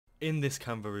In this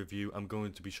Canva review, I'm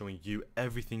going to be showing you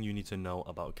everything you need to know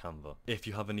about Canva. If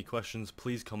you have any questions,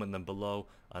 please comment them below,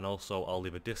 and also I'll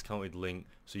leave a discounted link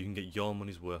so you can get your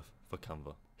money's worth for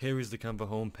Canva. Here is the Canva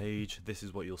homepage. This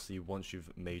is what you'll see once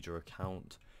you've made your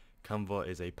account. Canva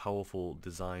is a powerful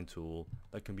design tool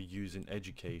that can be used in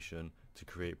education to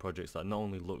create projects that not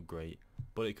only look great,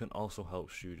 but it can also help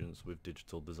students with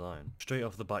digital design. Straight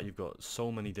off the bat, you've got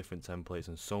so many different templates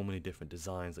and so many different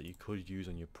designs that you could use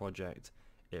on your project.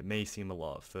 It may seem a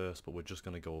lot at first, but we're just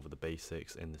going to go over the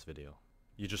basics in this video.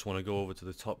 You just want to go over to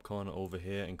the top corner over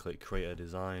here and click create a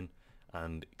design,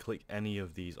 and click any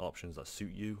of these options that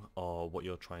suit you or what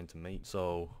you're trying to make.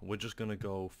 So we're just going to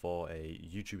go for a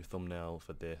YouTube thumbnail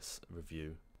for this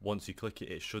review. Once you click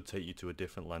it, it should take you to a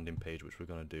different landing page, which we're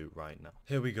going to do right now.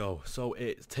 Here we go. So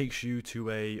it takes you to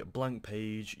a blank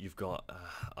page. You've got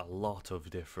a lot of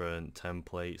different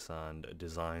templates and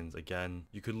designs. Again,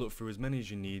 you could look through as many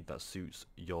as you need that suits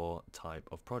your type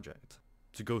of project.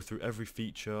 To go through every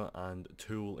feature and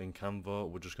tool in Canva,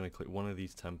 we're just going to click one of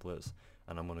these templates,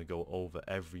 and I'm going to go over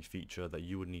every feature that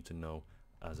you would need to know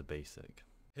as a basic.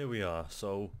 Here we are.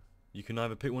 So you can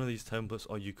either pick one of these templates,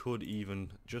 or you could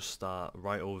even just start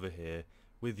right over here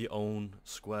with your own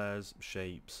squares,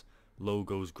 shapes,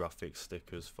 logos, graphics,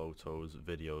 stickers, photos,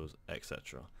 videos,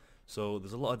 etc. So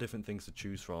there's a lot of different things to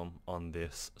choose from on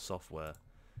this software.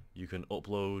 You can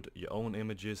upload your own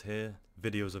images here,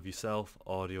 videos of yourself,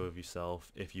 audio of yourself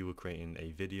if you were creating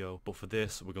a video. But for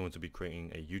this, we're going to be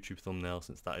creating a YouTube thumbnail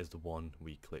since that is the one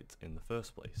we clicked in the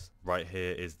first place. Right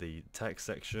here is the text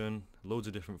section, loads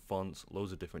of different fonts,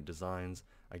 loads of different designs.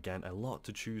 Again, a lot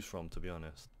to choose from, to be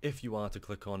honest. If you are to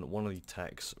click on one of the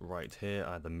texts right here,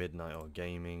 either midnight or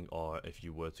gaming, or if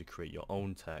you were to create your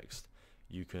own text,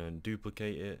 you can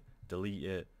duplicate it, delete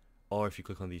it, or if you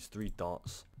click on these three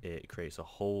dots, it creates a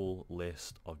whole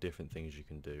list of different things you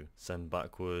can do. Send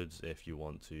backwards if you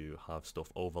want to have stuff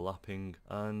overlapping,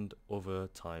 and other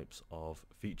types of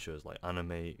features like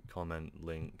animate, comment,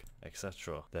 link,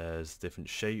 etc. There's different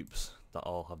shapes that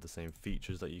all have the same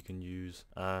features that you can use,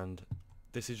 and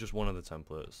this is just one of the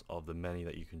templates of the many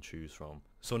that you can choose from.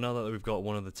 So now that we've got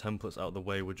one of the templates out of the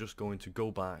way, we're just going to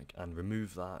go back and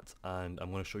remove that, and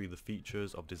I'm going to show you the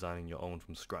features of designing your own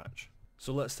from scratch.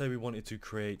 So let's say we wanted to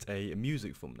create a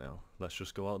music thumbnail. Let's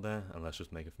just go out there and let's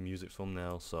just make a music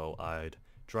thumbnail. So I'd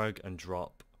drag and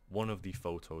drop one of the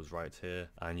photos right here,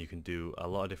 and you can do a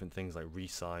lot of different things like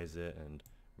resize it and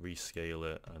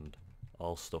rescale it and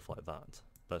all stuff like that.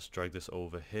 Let's drag this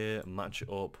over here, match it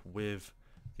up with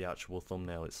the actual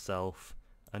thumbnail itself,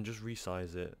 and just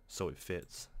resize it so it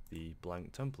fits the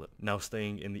blank template. Now,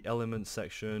 staying in the elements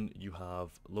section, you have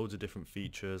loads of different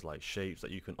features like shapes that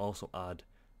you can also add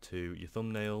to your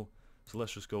thumbnail. So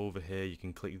let's just go over here. You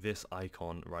can click this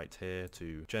icon right here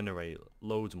to generate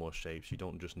loads more shapes. You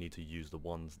don't just need to use the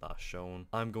ones that are shown.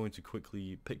 I'm going to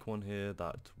quickly pick one here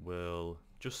that will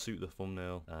just suit the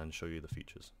thumbnail and show you the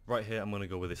features. Right here, I'm going to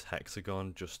go with this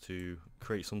hexagon just to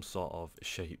create some sort of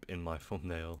shape in my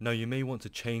thumbnail. Now, you may want to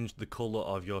change the color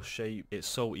of your shape. It's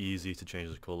so easy to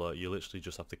change the color. You literally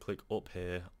just have to click up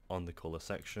here on the color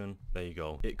section. There you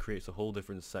go. It creates a whole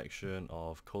different section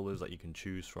of colors that you can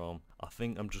choose from. I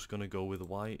think I'm just going to go with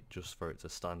white just for it to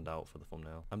stand out for the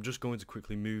thumbnail. I'm just going to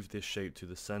quickly move this shape to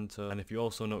the center, and if you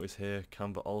also notice here,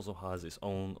 Canva also has its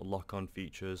own lock-on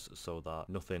features so that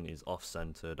nothing is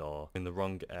off-centered or in the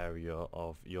wrong area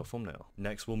of your thumbnail.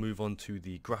 Next, we'll move on to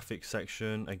the graphics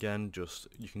section. Again, just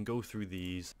you can go through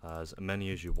these as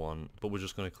many as you want, but we're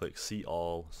just going to click see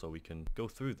all so we can go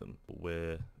through them.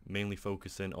 We're mainly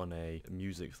focusing on a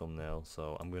music thumbnail,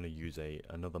 so I'm going to use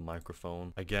another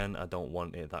microphone. Again, I don't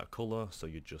want it that color, so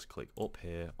you just click up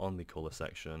here on the color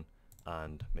section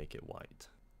and make it white.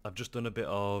 I've just done a bit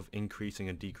of increasing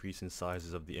and decreasing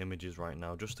sizes of the images right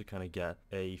now just to kind of get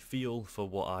a feel for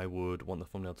what I would want the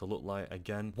thumbnail to look like.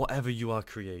 Again, whatever you are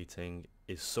creating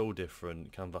is so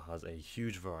different. Canva has a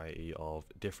huge variety of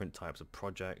different types of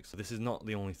projects. This is not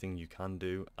the only thing you can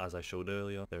do. As I showed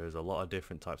earlier, there is a lot of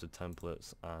different types of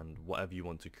templates, and whatever you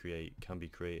want to create can be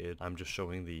created. I'm just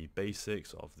showing the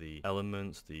basics of the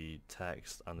elements, the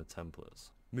text, and the templates.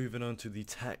 Moving on to the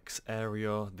text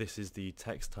area, this is the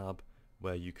text tab,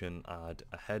 where you can add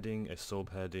a heading, a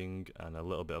subheading, and a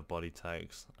little bit of body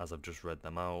text as I've just read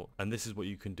them out. And this is what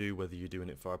you can do whether you're doing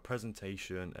it for a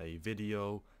presentation, a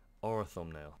video, or a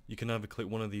thumbnail. You can either click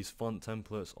one of these font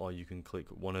templates, or you can click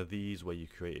one of these where you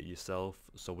create it yourself.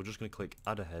 So we're just going to click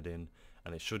add a heading,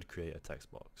 and it should create a text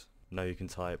box. Now you can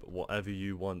type whatever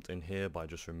you want in here by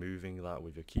just removing that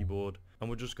with your keyboard, and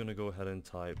we're just going to go ahead and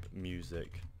type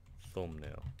music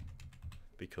thumbnail,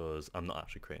 because I'm not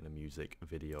actually creating a music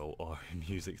video or a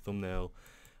music thumbnail.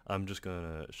 I'm just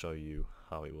going to show you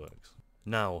how it works.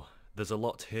 Now, there's a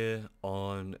lot here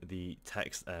on the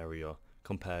text area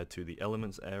compared to the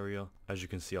elements area. As you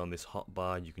can see on this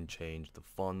hotbar, you can change the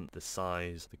font, the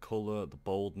size, the color, the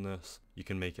boldness. You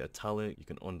can make it italic, you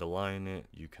can underline it,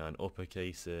 you can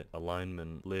uppercase it,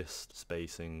 alignment, list,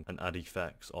 spacing, and add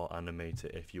effects or animate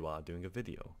it if you are doing a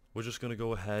video. We're just going to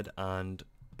go ahead and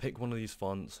pick one of these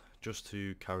fonts just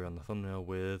to carry on the thumbnail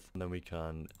with, and then we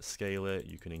can scale it.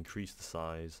 You can increase the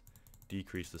size,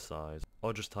 decrease the size,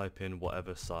 or just type in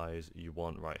whatever size you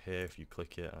want right here if you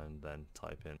click it and then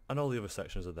type in. And all the other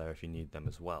sections are there if you need them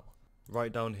as well.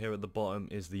 Right down here at the bottom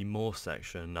is the more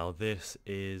section. Now this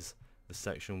is the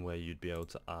section where you'd be able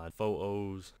to add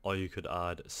photos, or you could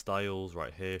add styles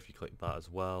right here if you click that as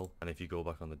well. And if you go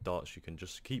back on the dots, you can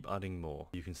just keep adding more.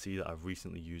 You can see that I've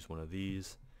recently used one of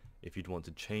these. If you'd want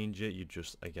to change it, you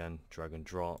just again drag and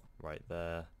drop right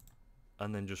there,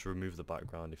 and then just remove the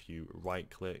background if you right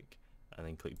click and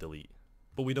then click delete.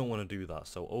 But we don't want to do that,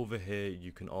 so over here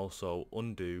you can also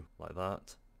undo like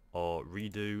that, or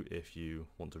redo if you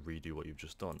want to redo what you've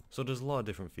just done. So there's a lot of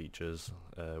different features,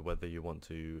 whether you want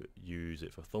to use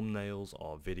it for thumbnails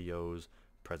or videos,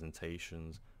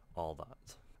 presentations, all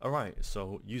that. Alright,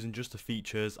 so using just the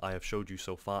features I have showed you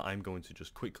so far, I'm going to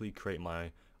just quickly create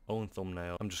my own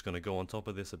thumbnail. I'm just going to go on top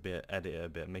of this a bit, edit it a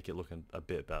bit, make it look a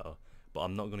bit better. But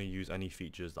I'm not going to use any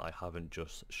features that I haven't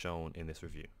just shown in this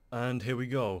review. And here we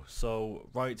go. So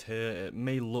right here, it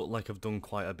may look like I've done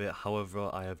quite a bit. However,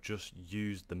 I have just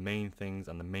used the main things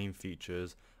and the main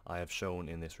features I have shown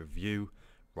in this review.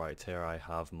 Right here, I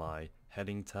have my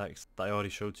heading text that I already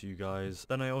showed to you guys.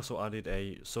 Then I also added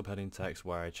a subheading text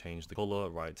where I changed the color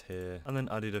right here, and then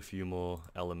added a few more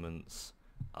elements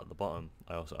at the bottom.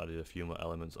 I also added a few more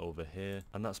elements over here,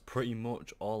 and that's pretty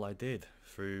much all I did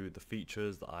through the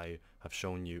features that I have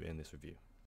shown you in this review.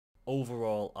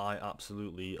 Overall, I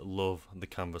absolutely love the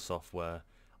Canva software.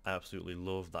 I absolutely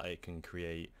love that it can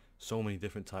create so many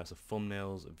different types of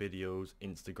thumbnails, videos,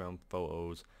 Instagram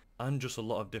photos, and just a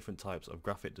lot of different types of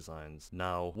graphic designs.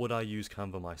 Now, would I use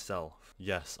Canva myself?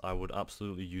 Yes, I would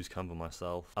absolutely use Canva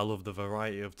myself. I love the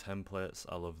variety of templates,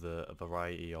 I love the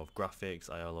variety of graphics,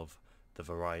 I love the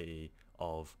variety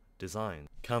of design.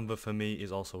 Canva for me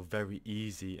is also very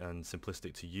easy and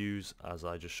simplistic to use. As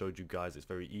I just showed you guys, it's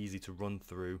very easy to run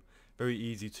through, very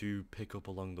easy to pick up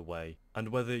along the way. And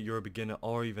whether you're a beginner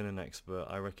or even an expert,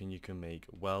 I reckon you can make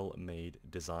well-made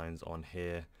designs on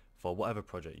here for whatever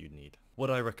project you need. Would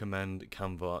I recommend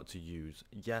Canva to use?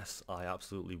 Yes, I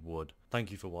absolutely would.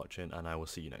 Thank you for watching, and I will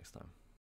see you next time.